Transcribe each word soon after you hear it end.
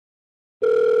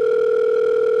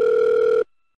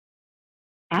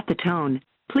the tone,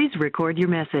 please record your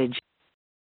message.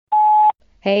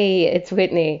 Hey, it's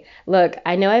Whitney. Look,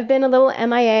 I know I've been a little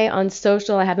MIA on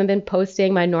social. I haven't been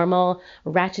posting my normal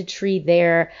ratchetry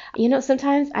there.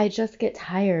 Sometimes I just get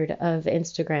tired of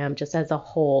Instagram just as a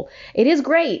whole. It is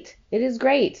great. It is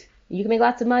great. You can make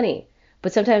lots of money.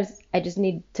 But sometimes I just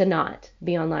need to not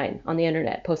be online on the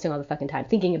internet posting all the fucking time,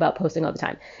 thinking about posting all the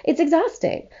time. It's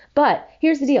exhausting. But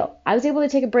here's the deal. I was able to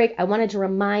take a break. I wanted to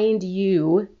remind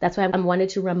you, that's why I wanted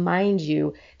to remind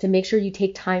you to make sure you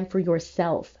take time for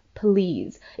yourself.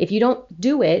 Please. If you don't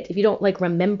do it, if you don't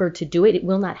remember to do it, it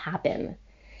will not happen.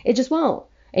 It just won't.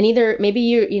 And either maybe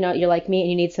you're like me and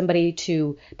you need somebody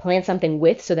to plan something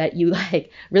with so that you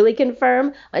really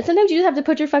confirm. And sometimes you just have to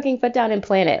put your fucking foot down and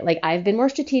plan it. I've been more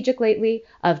strategic lately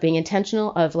of being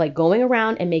intentional of going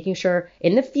around and making sure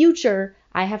in the future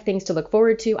I have things to look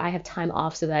forward to. I have time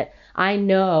off so that I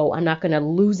know I'm not going to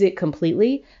lose it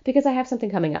completely because I have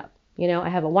something coming up. I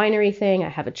have a winery thing, I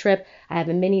have a trip, I have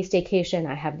a mini staycation,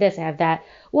 I have this, I have that,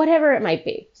 whatever it might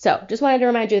be. So just wanted to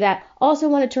remind you of that. Also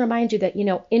wanted to remind you that,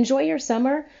 enjoy your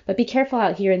summer, but be careful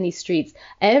out here in these streets.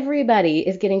 Everybody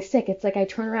is getting sick. It's like I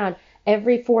turn around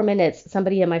every 4 minutes,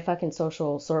 somebody in my fucking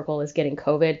social circle is getting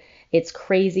COVID. It's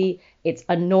crazy. It's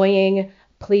annoying.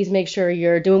 Please make sure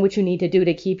you're doing what you need to do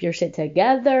to keep your shit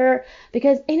together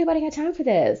because ain't nobody got time for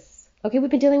this. Okay,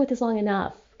 we've been dealing with this long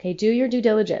enough. Okay, do your due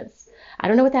diligence. I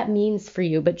don't know what that means for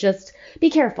you, but just be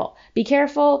careful. Be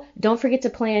careful. Don't forget to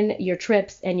plan your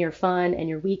trips and your fun and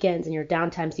your weekends and your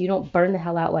downtime so you don't burn the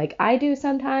hell out like I do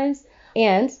sometimes.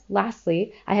 And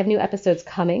lastly, I have new episodes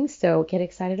coming, so get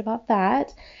excited about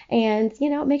that. And,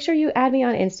 make sure you add me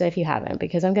on Insta if you haven't,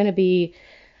 because I'm going to be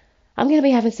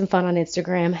having some fun on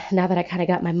Instagram now that I kind of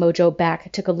got my mojo back. I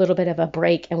took a little bit of a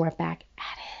break and we're back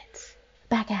at it.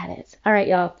 Back at it. All right,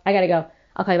 y'all. I got to go.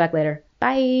 I'll call you back later.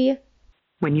 Bye.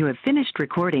 When you have finished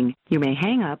recording, you may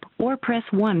hang up or press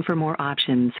 1 for more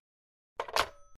options.